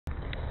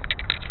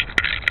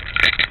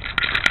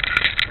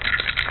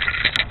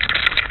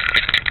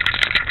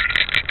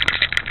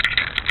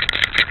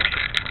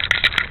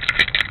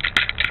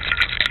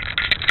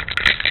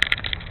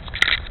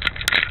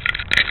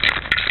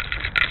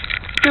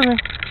Excuse me.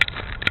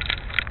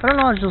 I don't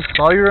know, I just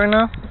saw you right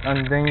now,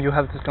 and then you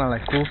have this kind of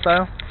like cool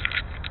style.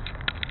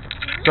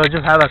 So I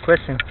just have a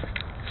question.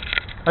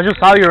 I just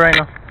saw you right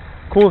now.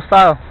 Cool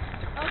style.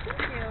 Oh, thank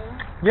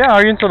you. Yeah,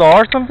 are you into the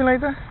art, something like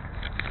that?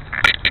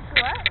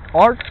 What?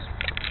 Arts?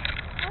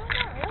 Oh,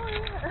 not really.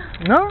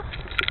 No?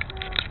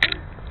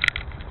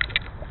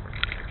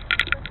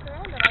 That's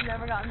random. I've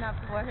never gotten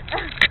that before.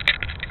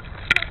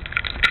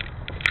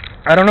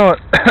 I don't know.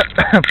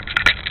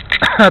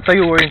 I thought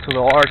you were into the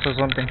arts or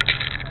something.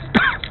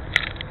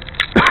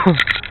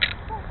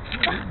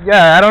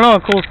 Yeah, I don't know,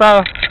 cool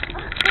style.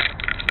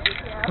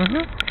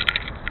 Yeah.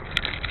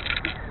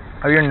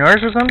 Are you a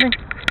nurse or something?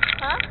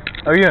 Huh?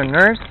 Are you a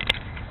nurse?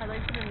 I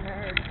like to be a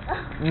nerd.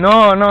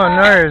 No, a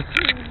nurse.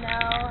 No,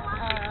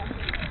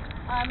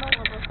 I'm a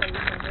liberal studies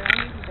major. I'm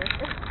a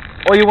teacher.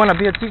 Oh, you want to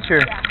be a teacher?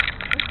 Yeah.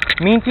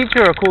 Mean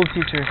teacher or cool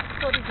teacher?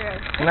 Cool teacher.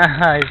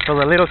 Nice. For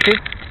the little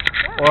kids?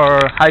 Yeah.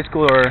 Or high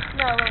school or?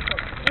 No, little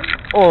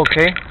kids. Oh,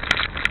 okay.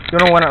 You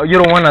don't want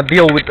to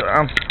deal with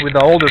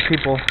the older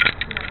people. No,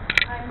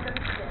 I end up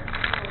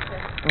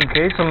scared.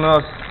 Okay, so no.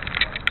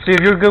 So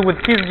if you're good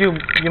with kids, you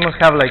must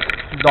have like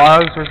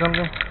dogs or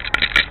something.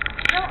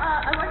 No,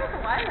 I work at the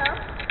White House.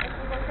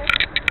 Okay.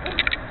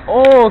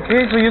 Oh,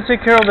 okay. So you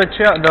take care of the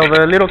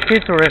little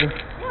kids already.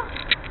 Yeah.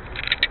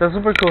 That's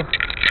super cool.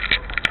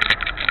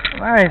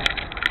 Nice.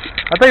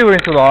 I thought you were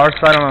into the arts.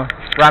 I don't know.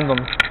 Random.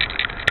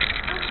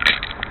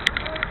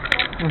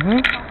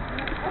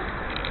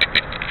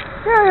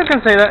 Yeah, you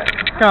can say that.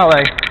 It's kind of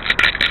like,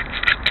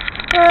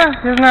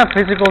 it's not a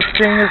physical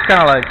thing. It's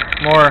kind of like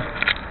more,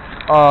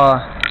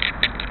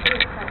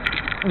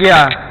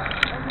 yeah.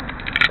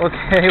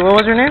 Okay, what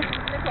was your name?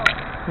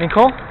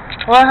 Nicole. Nicole?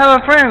 Well, I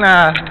have a friend.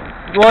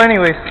 Well,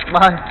 anyways,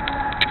 bye.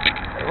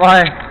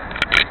 Bye.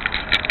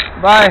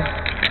 Bye.